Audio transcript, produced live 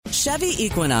Chevy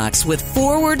Equinox with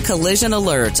forward collision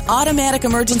alert, automatic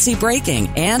emergency braking,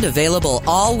 and available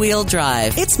all-wheel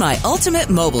drive. It's my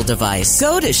ultimate mobile device.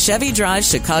 Go to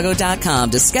ChevyDriveChicago.com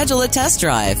to schedule a test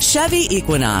drive. Chevy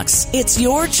Equinox. It's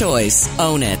your choice.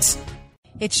 Own it.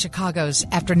 It's Chicago's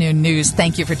afternoon news.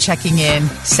 Thank you for checking in.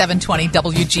 720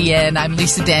 WGN. I'm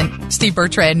Lisa Dent, Steve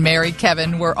Bertrand, Mary,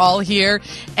 Kevin. We're all here.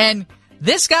 And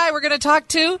this guy we're going to talk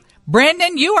to,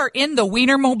 Brandon, you are in the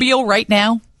Weinermobile right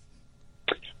now?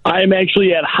 I am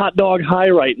actually at Hot Dog High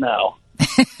right now.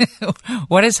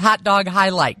 What is Hot Dog High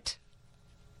like?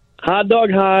 Hot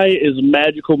Dog High is a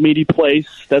magical, meaty place.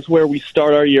 That's where we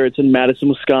start our year. It's in Madison,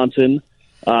 Wisconsin.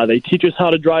 They teach us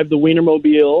how to drive the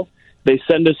Weinermobile. They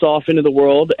send us off into the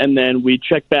world, and then we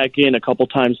check back in a couple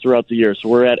times throughout the year. So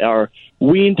we're at our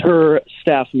winter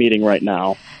staff meeting right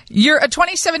now. You're a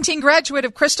 2017 graduate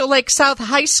of Crystal Lake South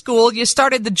High School. You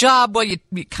started the job, well, you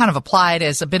kind of applied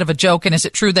as a bit of a joke, and is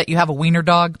it true that you have a wiener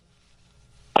dog?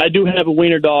 I do have a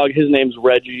wiener dog. His name's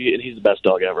Reggie, and he's the best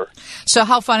dog ever. So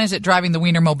how fun is it driving the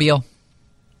Weinermobile?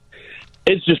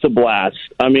 It's just a blast.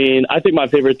 I mean, I think my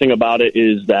favorite thing about it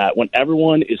is that when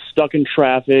everyone is stuck in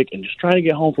traffic and just trying to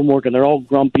get home from work and they're all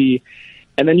grumpy,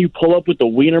 and then you pull up with the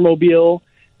Weinermobile,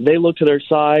 they look to their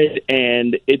side,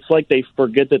 and it's like they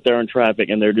forget that they're in traffic,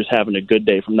 and they're just having a good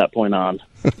day from that point on.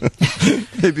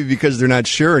 Maybe because they're not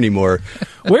sure anymore.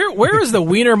 Where is the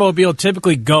Weinermobile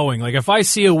typically going? Like, if I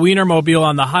see a Weinermobile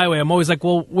on the highway, I'm always like,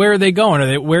 well, where are they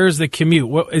going? Where's the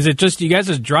commute? Is it just you guys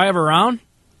just drive around?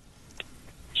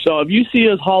 So if you see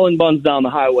us hauling buns down the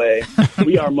highway,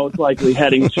 we are most likely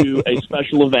heading to a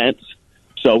special event.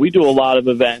 So we do a lot of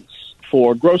events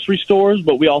for grocery stores,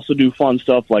 but we also do fun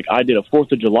stuff like I did a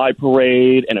 4th of July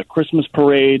parade and a Christmas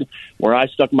parade where I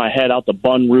stuck my head out the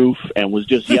bun roof and was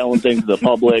just yelling things to the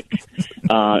public.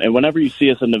 And whenever you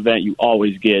see us at an event, you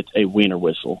always get a wiener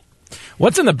whistle.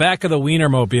 What's in the back of the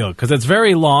Weinermobile? Because it's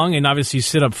very long, and obviously you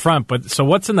sit up front. But so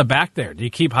what's in the back there? Do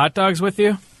you keep hot dogs with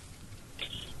you?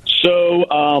 So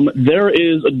there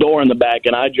is a door in the back,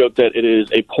 and I joke that it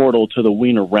is a portal to the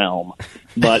wiener realm.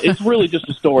 But it's really just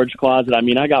a storage closet. I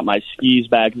mean, I got my skis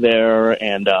back there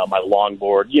and my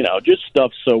longboard, just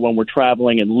stuff so when we're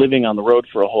traveling and living on the road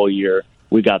for a whole year,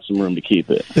 we got some room to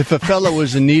keep it. If a fella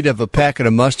was in need of a packet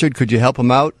of mustard, could you help him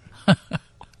out?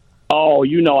 Oh,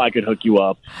 I could hook you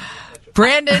up.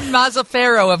 Brandon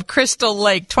Mazzaferro of Crystal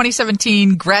Lake,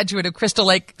 2017 graduate of Crystal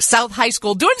Lake South High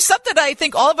School, doing something I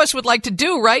think all of us would like to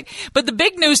do, right? But the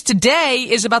big news today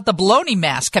is about the baloney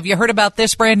mask. Have you heard about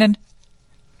this, Brandon?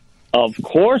 Of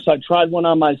course. I tried one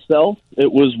on myself.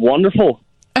 It was wonderful.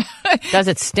 Does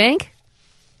it stink?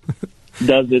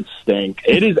 Does it stink?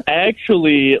 It is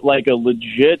actually like a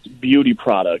legit beauty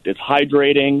product. It's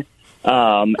hydrating.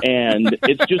 And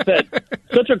it's just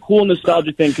such a cool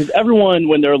nostalgia thing because everyone,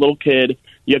 when they're a little kid,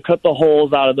 you cut the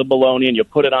holes out of the bologna and you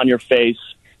put it on your face.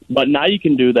 But now you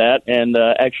can do that and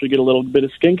actually get a little bit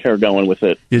of skincare going with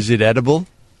it. Is it edible?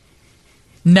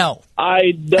 No.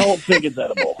 I don't think it's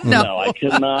edible. No, I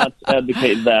cannot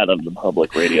advocate that on the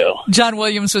public radio. John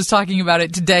Williams was talking about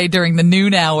it today during the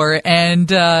noon hour,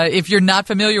 and if you're not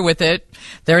familiar with it,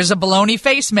 there's a baloney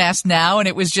face mask now, and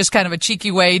it was just kind of a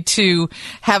cheeky way to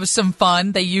have some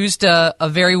fun. They used a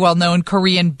very well-known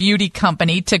Korean beauty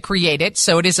company to create it,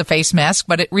 so it is a face mask,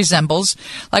 but it resembles,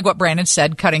 like what Brandon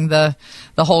said, cutting the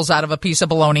holes out of a piece of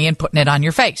bologna and putting it on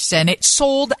your face. And it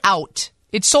sold out.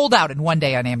 It sold out in one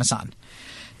day on Amazon.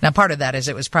 Now, part of that is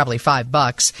it was probably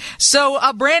 $5. So,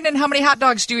 Brandon, how many hot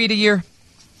dogs do you eat a year?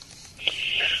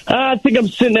 I think I'm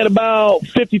sitting at about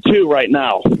 52 right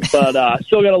now, but I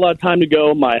still got a lot of time to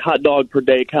go. My hot dog per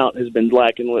day count has been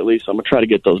lacking lately, so I'm going to try to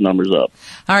get those numbers up.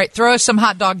 All right, throw us some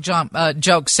hot dog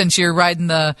jokes. Since you're riding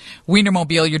the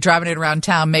Weinermobile, you're driving it around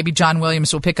town, maybe John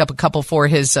Williams will pick up a couple for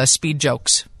his speed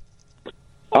jokes.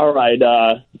 All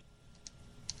right.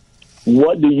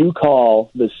 What do you call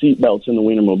the seat belts in the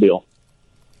Weinermobile?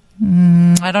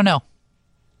 I don't know.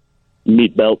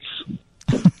 Meat belts.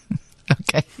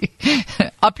 Okay.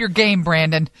 Up your game,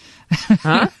 Brandon.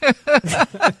 Huh?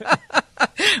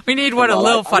 We need one a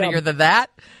little funnier than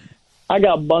that. I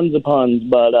got buns of puns,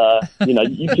 but,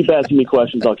 you keep asking me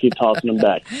questions, I'll keep tossing them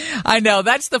back. I know.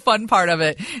 That's the fun part of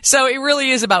it. So it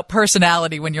really is about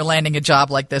personality when you're landing a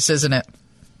job like this, isn't it?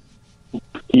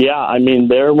 Yeah, I mean,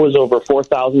 there was over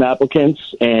 4,000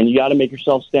 applicants, and you got to make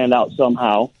yourself stand out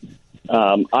somehow.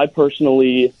 I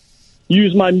personally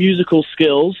use my musical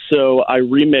skills, so I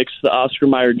remixed the Oscar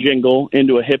Mayer jingle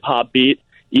into a hip-hop beat,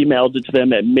 emailed it to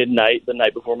them at midnight the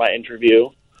night before my interview.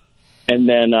 And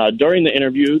then during the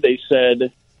interview, they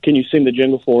said, "Can you sing the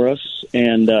jingle for us?"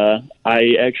 And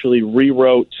I actually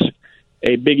rewrote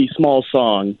a Biggie Smalls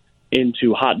song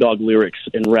into hot dog lyrics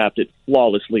and rapped it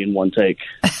flawlessly in one take.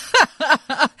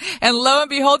 And lo and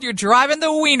behold, you're driving the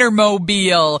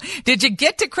Weinermobile. Did you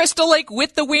get to Crystal Lake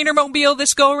with the Weinermobile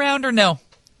this go around or no?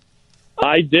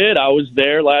 I did. I was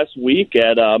there last week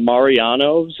at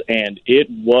Mariano's, and it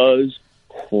was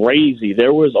crazy.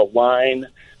 There was a line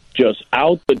just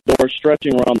out the door,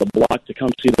 stretching around the block to come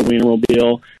see the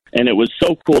Weinermobile, and it was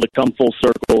so cool to come full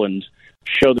circle and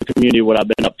show the community what I've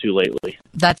been up to lately.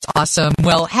 That's awesome.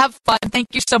 Well, have fun. Thank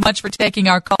you so much for taking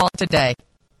our call today.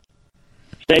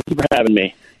 Thank you for having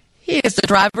me. He is the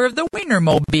driver of the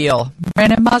Weinermobile,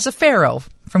 Brandon Mazzaferro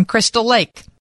from Crystal Lake.